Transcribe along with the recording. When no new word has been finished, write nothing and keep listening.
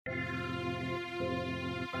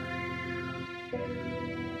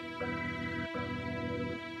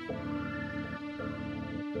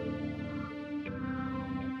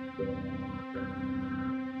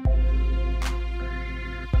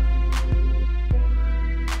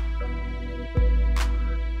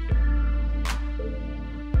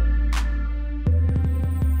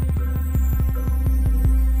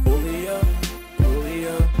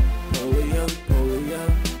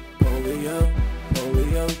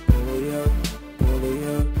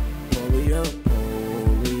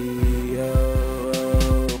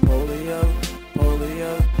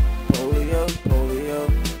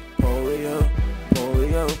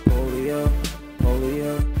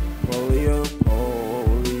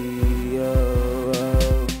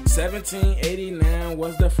1789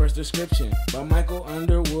 was the first description by Michael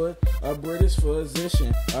Underwood, a British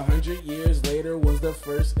physician. 100 years later was the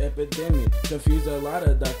first epidemic. Confused a lot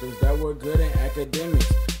of doctors that were good in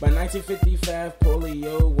academics. By 1955,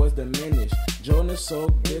 polio was diminished. Jonas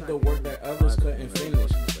Salk did the work that others couldn't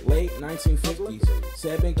finish. Late 1950s,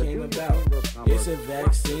 Sabin came about. It's a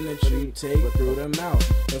vaccine that you take through the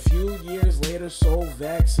mouth. A few years later, Sol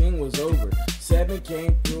vaccine was over. Sabin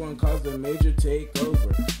came through and caused a major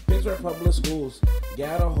takeover. Pittsburgh public schools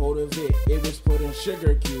got a hold of it. It was put in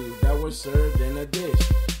sugar cubes that were served in a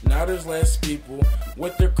dish. Now there's less people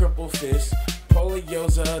with their crippled fists.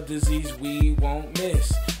 Polio's a disease we won't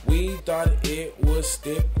miss. We thought it would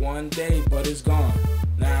stick one day, but it's gone.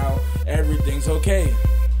 Now everything's okay.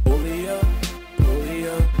 Polio,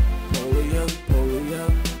 polio, polio, polio,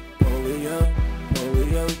 polio,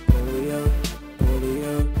 polio, polio, polio,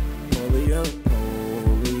 polio, polio,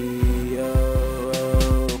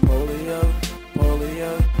 polio,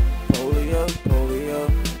 polio, polio, polio,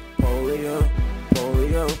 polio,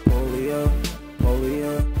 polio, polio,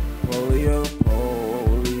 polio, polio,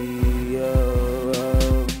 polio.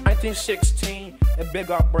 1916, a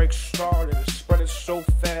big outbreak started. It spread so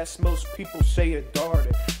fast, most people say it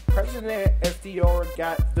darted. President FDR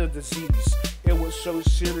got the disease. It was so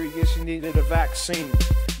serious, he needed a vaccine.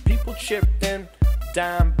 People chipped in,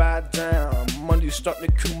 dime by dime. Money started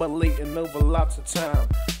accumulating over lots of time.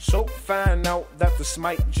 So find out that this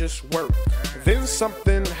might just work. Then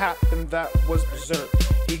something happened that was berserk.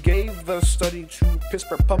 He gave the study to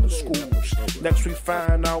Pittsburgh public schools. Next we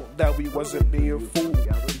find out that we wasn't being fooled.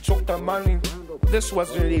 He took the money, this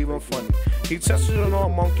wasn't even funny. He tested it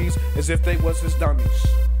on monkeys as if they was his dummies.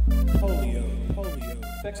 Polio,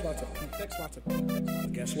 affects lots of people.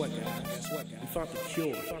 But guess what, guys? We found the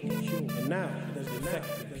cure. And now it doesn't affect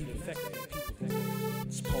people.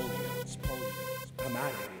 It's polio. I'm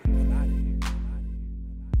out of here.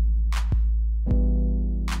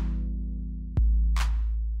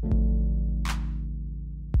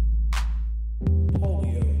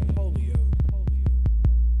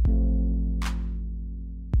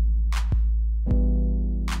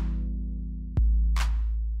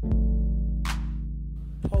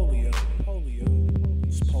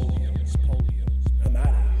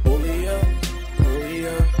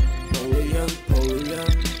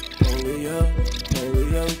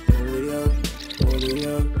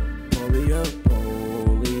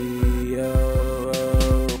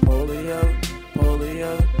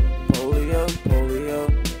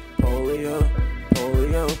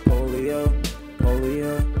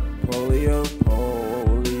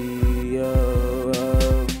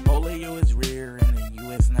 Polio is rare in the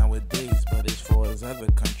U.S. nowadays, but as far as other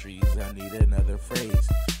countries, I need another phrase.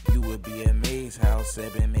 You would be amazed how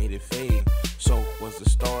Sabin made it fade.